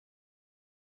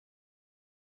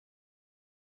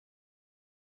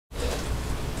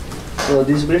So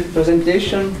this brief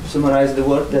presentation summarizes the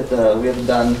work that we have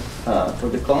done for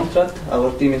the contract.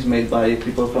 Our team is made by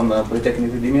people from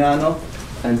Polytechnic di Milano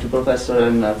and two professors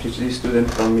and a PhD student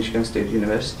from Michigan State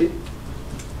University.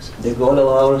 The goal of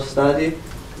our study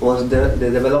was the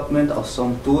development of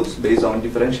some tools based on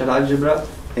differential algebra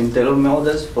and Taylor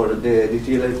models for the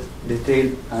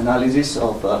detailed analysis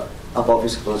of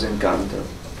apophysis close encounter.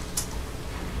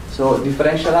 So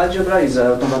differential algebra is an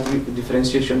automatic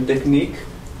differentiation technique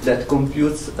that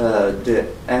computes the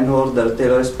n-order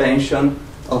Taylor expansion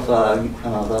of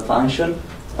a function.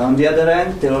 On the other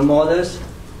hand, Taylor models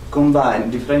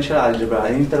combine differential algebra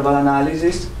and interval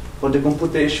analysis for the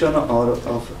computation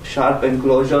of sharp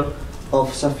enclosure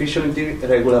of sufficiently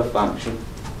regular function.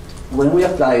 When we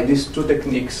apply these two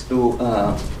techniques to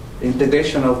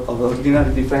integration of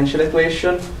ordinary differential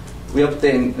equation, we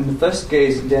obtain, in the first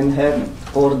case, the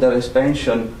n-order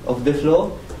expansion of the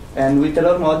flow, and with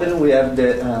Taylor model we have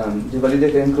the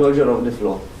validated enclosure of the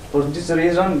flow. For this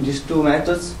reason, these two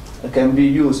methods can be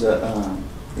used in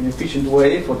an efficient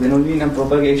way for the nonlinear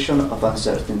propagation of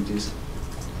uncertainties.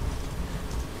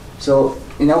 So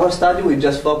in our study we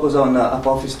just focus on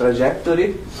apophysis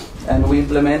trajectory, and we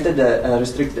implemented a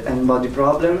restricted n-body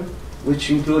problem,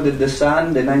 which included the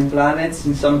Sun, the 9 planets,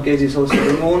 in some cases also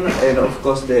the Moon, and of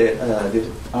course the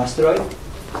asteroid.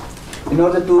 In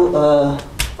order to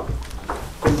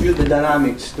compute the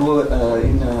dynamics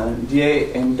in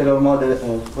DA and Taylor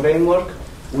model framework,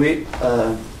 we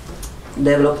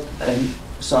developed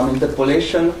some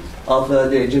interpolation of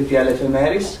the JPL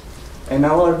ephemeris. In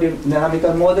our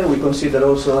dynamical model, we consider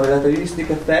also relativistic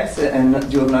effects and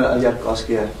diurnal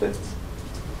Yarkovsky effects.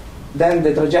 Then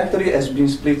the trajectory has been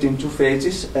split in two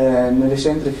phases, an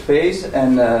eccentric phase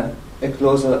and a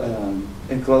close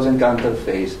encounter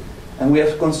phase. And we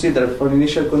have considered for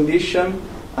initial condition,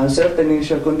 uncertain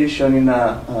initial condition in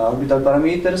orbital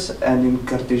parameters and in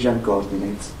Cartesian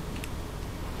coordinates.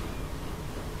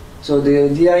 So the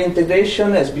DI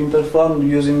integration has been performed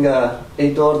using a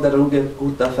 8-order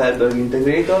Runge-Kutta-Fehlberg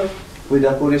integrator with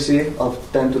accuracy of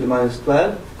 10 to the minus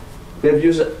 12. We have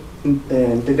used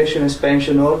integration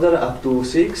expansion order up to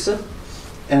 6,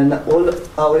 and all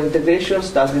our integrations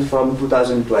started from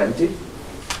 2020.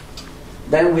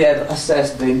 Then we have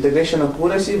assessed the integration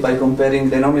accuracy by comparing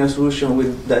the nominal solution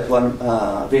with that one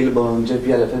available on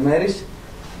JPL ephemeris,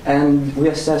 and we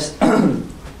assessed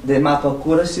the map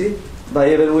accuracy by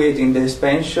evaluating the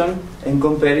expansion and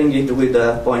comparing it with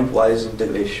the pointwise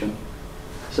integration.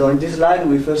 So in this slide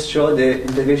we first show the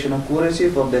integration accuracy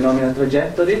for the nominal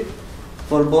trajectory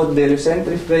for both the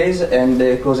eccentric phase and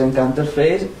the close encounter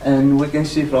phase, and we can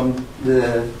see from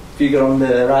the figure on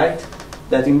the right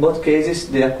that in both cases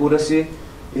the accuracy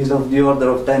is of the order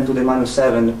of 10 to the minus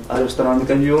 7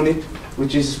 astronomical unit,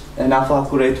 which is enough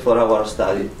accurate for our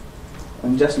study.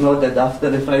 And just note that after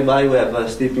the flyby we have a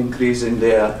steep increase in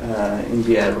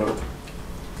the error.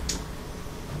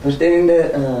 Pertaining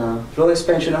the flow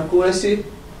expansion accuracy,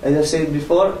 as I said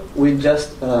before, we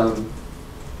just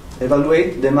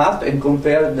evaluate the map and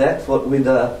compare that with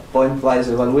the pointwise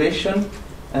evaluation.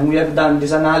 And we have done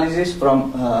this analysis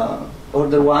from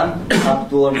order 1 up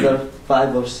to order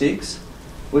 5 or 6.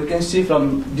 We can see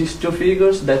from these two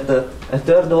figures that a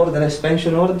third order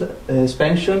expansion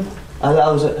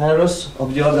allows errors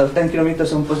of the order of 10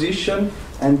 kilometers on position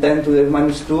and 10 to the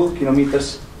minus 2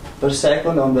 kilometers per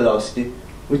second on velocity,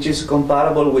 which is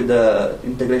comparable with the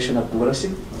integration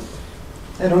accuracy.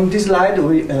 And on this slide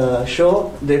we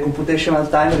show the computational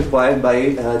time required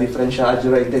by differential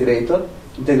algebra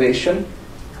integration.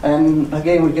 And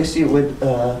again we can see with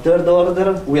third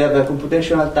order we have a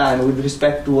computational time with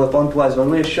respect to a pointwise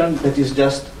evaluation that is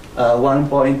just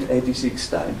 1.86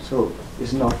 times, so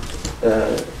it's not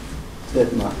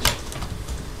that much.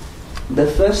 The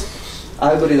first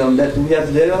algorithm that we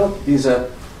have developed is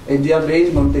a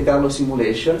idea-based Monte Carlo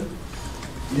simulation.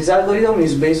 This algorithm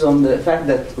is based on the fact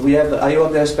that we have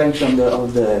high-order expansion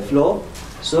of the flow.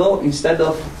 So instead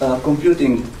of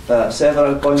computing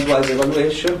several pointwise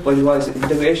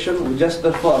integration, we just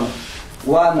perform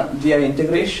one DI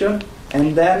integration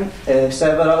and then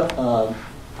several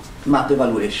map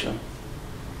evaluation.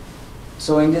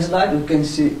 So in this slide we can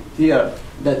see here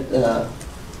that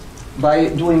by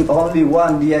doing only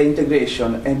one DI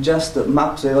integration and just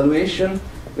maps evaluation,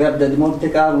 we have that the Monte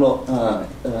Carlo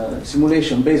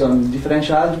simulation based on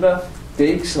differential algebra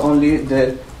takes only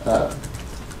the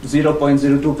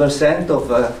 0.02% of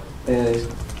a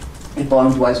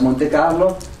pointwise Monte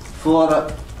Carlo.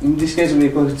 For, in this case, we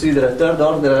consider a third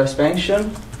order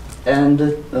expansion and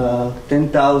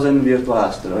 10,000 virtual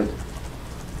asteroid.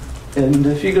 In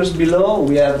the figures below,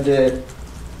 we have the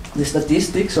the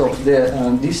statistics of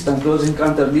the distance, close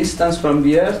encounter distance from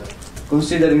the Earth,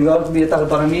 considering orbital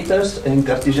parameters and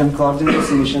Cartesian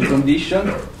coordinates initial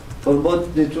condition. For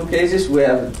both the two cases, we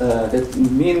have the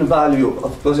mean value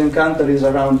of close encounter is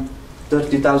around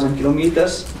 30,000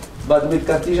 kilometers, but with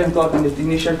Cartesian coordinate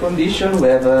initial condition, we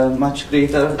have a much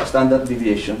greater standard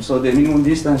deviation. So the minimum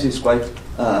distance is quite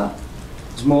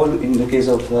small in the case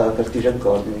of Cartesian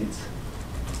coordinates.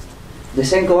 The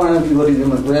second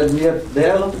algorithm we have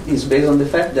developed is based on the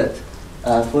fact that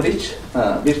for each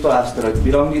virtual asteroid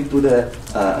belonging to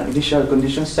the initial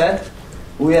condition set,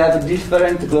 we have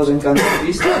different close encounter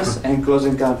distance and close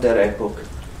encounter epoch.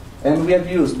 And we have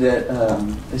used the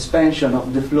expansion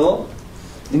of the flow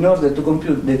in order to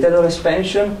compute the Taylor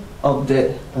expansion of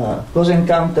the close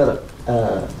encounter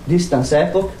distance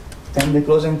epoch and the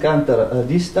close encounter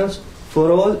distance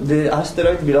for all the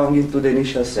asteroids belonging to the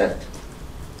initial set.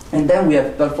 And then we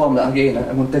have performed again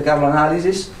a Monte Carlo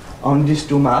analysis on these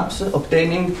two maps,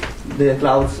 obtaining the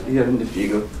clouds here in the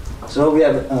figure. So we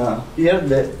have here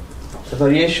the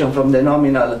variation from the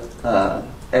nominal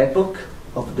epoch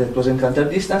of the close encounter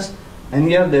distance, and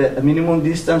here the minimum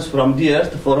distance from the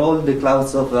Earth for all the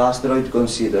clouds of the asteroid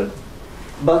considered.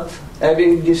 But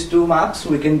having these two maps,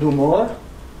 we can do more.